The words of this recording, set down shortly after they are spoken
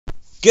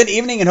Good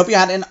evening and hope you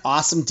had an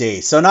awesome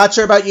day. So not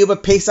sure about you,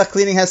 but Pesach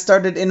cleaning has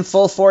started in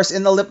full force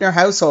in the Lipner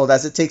household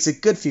as it takes a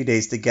good few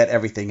days to get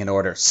everything in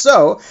order.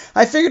 So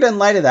I figured in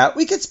light of that,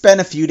 we could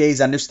spend a few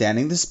days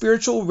understanding the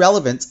spiritual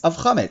relevance of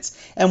chametz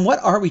and what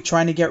are we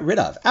trying to get rid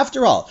of.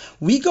 After all,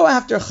 we go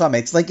after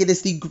chametz like it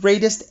is the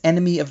greatest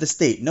enemy of the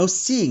state. No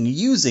seeing,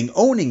 using,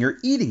 owning, or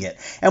eating it.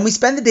 And we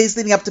spend the days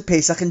leading up to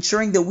Pesach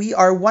ensuring that we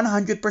are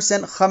 100%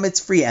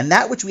 chametz free, and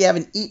that which we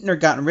haven't eaten or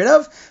gotten rid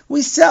of,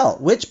 we sell,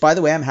 which, by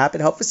the way, I'm happy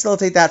to help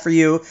facilitate that for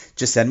you.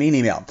 Just send me an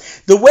email.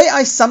 The way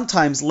I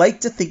sometimes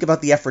like to think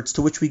about the efforts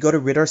to which we go to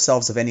rid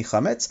ourselves of any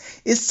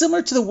chametz is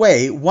similar to the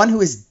way one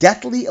who is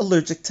deathly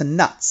allergic to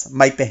nuts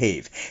might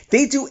behave.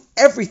 They do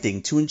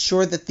everything to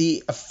ensure that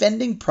the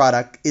offending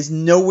product is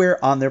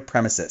nowhere on their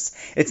premises.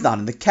 It's not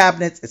in the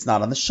cabinets, it's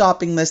not on the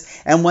shopping list,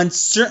 and one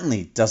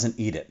certainly doesn't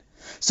eat it.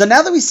 So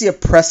now that we see a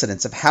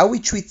precedence of how we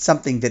treat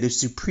something that is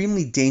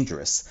supremely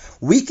dangerous,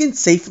 we can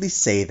safely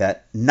say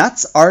that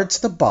nuts are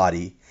to the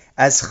body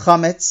as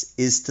chametz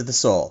is to the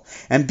soul.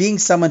 And being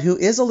someone who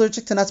is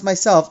allergic to nuts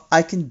myself,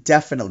 I can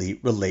definitely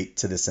relate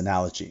to this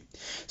analogy.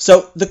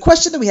 So the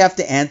question that we have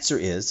to answer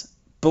is,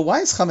 but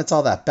why is chametz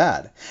all that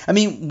bad? I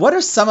mean, what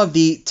are some of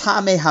the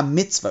ta'amei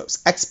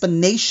ha-mitzvos,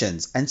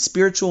 explanations, and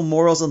spiritual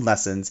morals and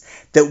lessons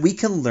that we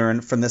can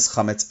learn from this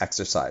chametz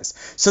exercise?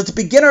 So to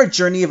begin our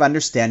journey of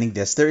understanding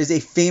this, there is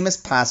a famous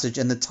passage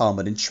in the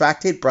Talmud in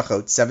Tractate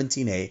Brachot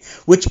 17a,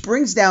 which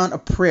brings down a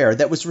prayer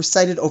that was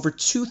recited over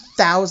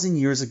 2,000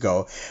 years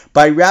ago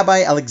by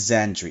Rabbi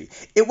Alexandri.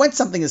 It went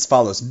something as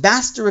follows: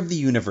 Master of the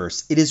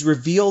universe, it is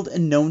revealed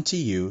and known to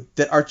you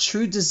that our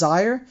true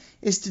desire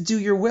is to do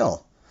your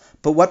will.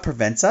 But what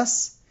prevents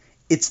us?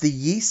 It's the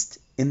yeast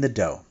in the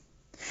dough.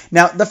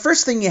 Now, the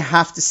first thing you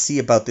have to see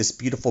about this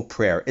beautiful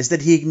prayer is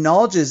that he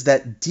acknowledges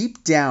that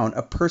deep down,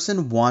 a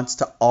person wants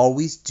to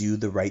always do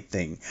the right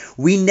thing.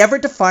 We never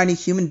define a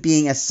human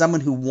being as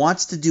someone who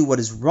wants to do what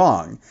is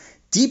wrong.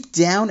 Deep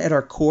down at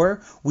our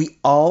core, we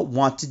all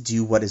want to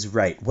do what is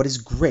right, what is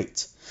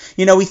great.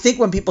 You know, we think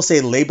when people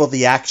say label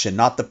the action,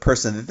 not the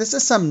person, that this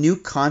is some new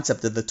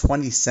concept of the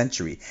 20th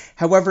century.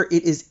 However,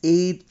 it is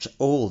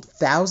age-old,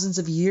 thousands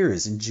of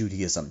years in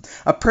Judaism.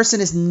 A person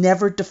is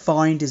never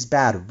defined as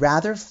bad.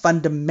 Rather,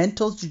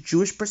 fundamental to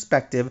Jewish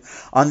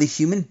perspective on the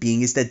human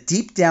being is that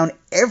deep down,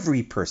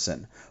 every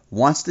person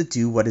wants to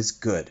do what is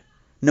good.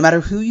 No matter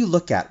who you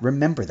look at,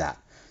 remember that.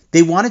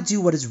 They want to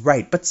do what is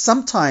right, but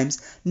sometimes,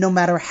 no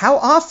matter how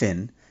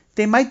often,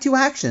 they might do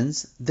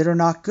actions that are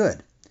not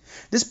good.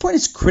 This point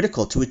is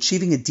critical to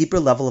achieving a deeper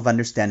level of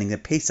understanding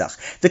of Pesach.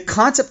 The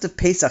concept of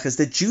Pesach is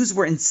that Jews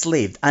were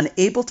enslaved,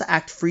 unable to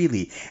act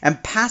freely,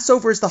 and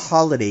Passover is the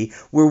holiday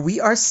where we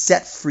are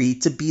set free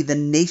to be the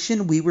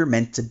nation we were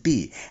meant to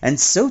be. And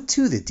so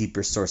too, the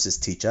deeper sources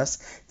teach us,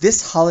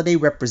 this holiday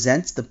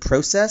represents the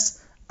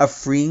process of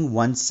freeing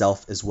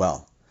oneself as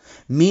well.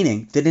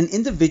 Meaning that an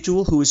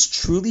individual who is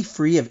truly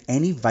free of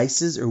any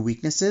vices or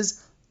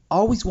weaknesses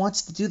always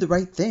wants to do the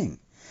right thing.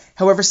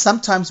 However,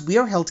 sometimes we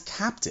are held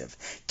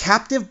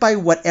captive by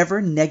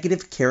whatever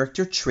negative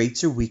character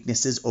traits or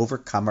weaknesses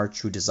overcome our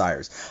true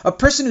desires. A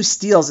person who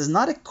steals is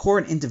not a core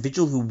an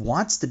individual who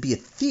wants to be a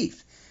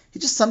thief. He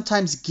just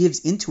sometimes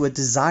gives into a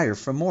desire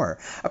for more.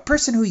 A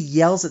person who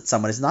yells at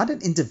someone is not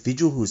an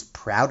individual who is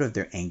proud of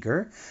their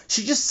anger.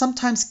 She just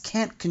sometimes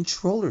can't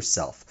control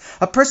herself.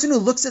 A person who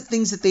looks at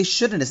things that they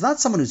shouldn't is not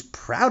someone who's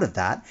proud of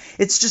that.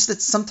 It's just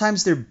that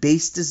sometimes their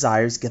base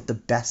desires get the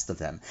best of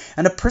them.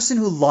 And a person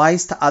who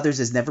lies to others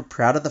is never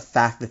proud of the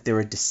fact that they're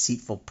a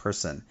deceitful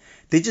person.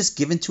 They just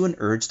give into an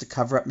urge to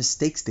cover up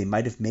mistakes they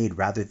might have made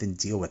rather than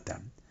deal with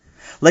them.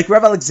 Like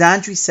Rabbi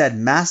Alexandri said,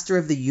 Master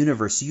of the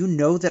universe, you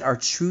know that our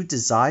true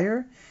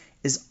desire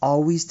is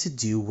always to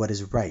do what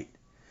is right.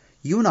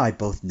 You and I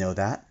both know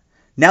that.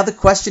 Now the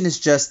question is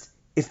just,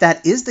 if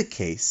that is the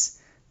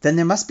case, then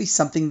there must be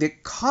something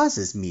that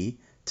causes me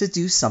to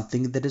do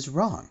something that is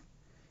wrong.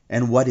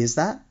 And what is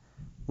that?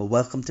 Well,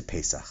 welcome to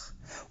Pesach.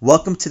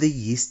 Welcome to the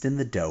yeast in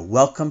the dough.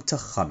 Welcome to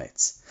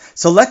chametz.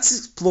 So let's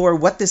explore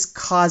what this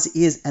cause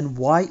is and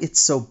why it's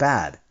so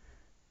bad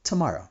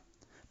tomorrow.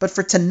 But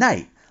for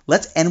tonight,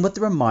 let's end with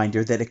the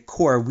reminder that at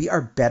core, we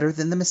are better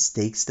than the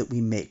mistakes that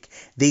we make.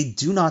 They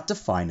do not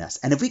define us.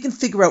 And if we can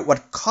figure out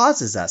what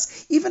causes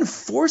us, even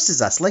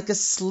forces us like a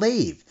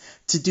slave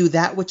to do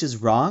that which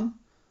is wrong,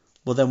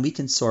 well, then we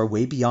can soar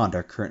way beyond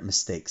our current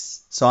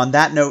mistakes. So on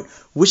that note,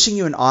 wishing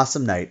you an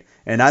awesome night,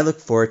 and I look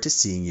forward to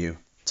seeing you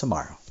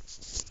tomorrow.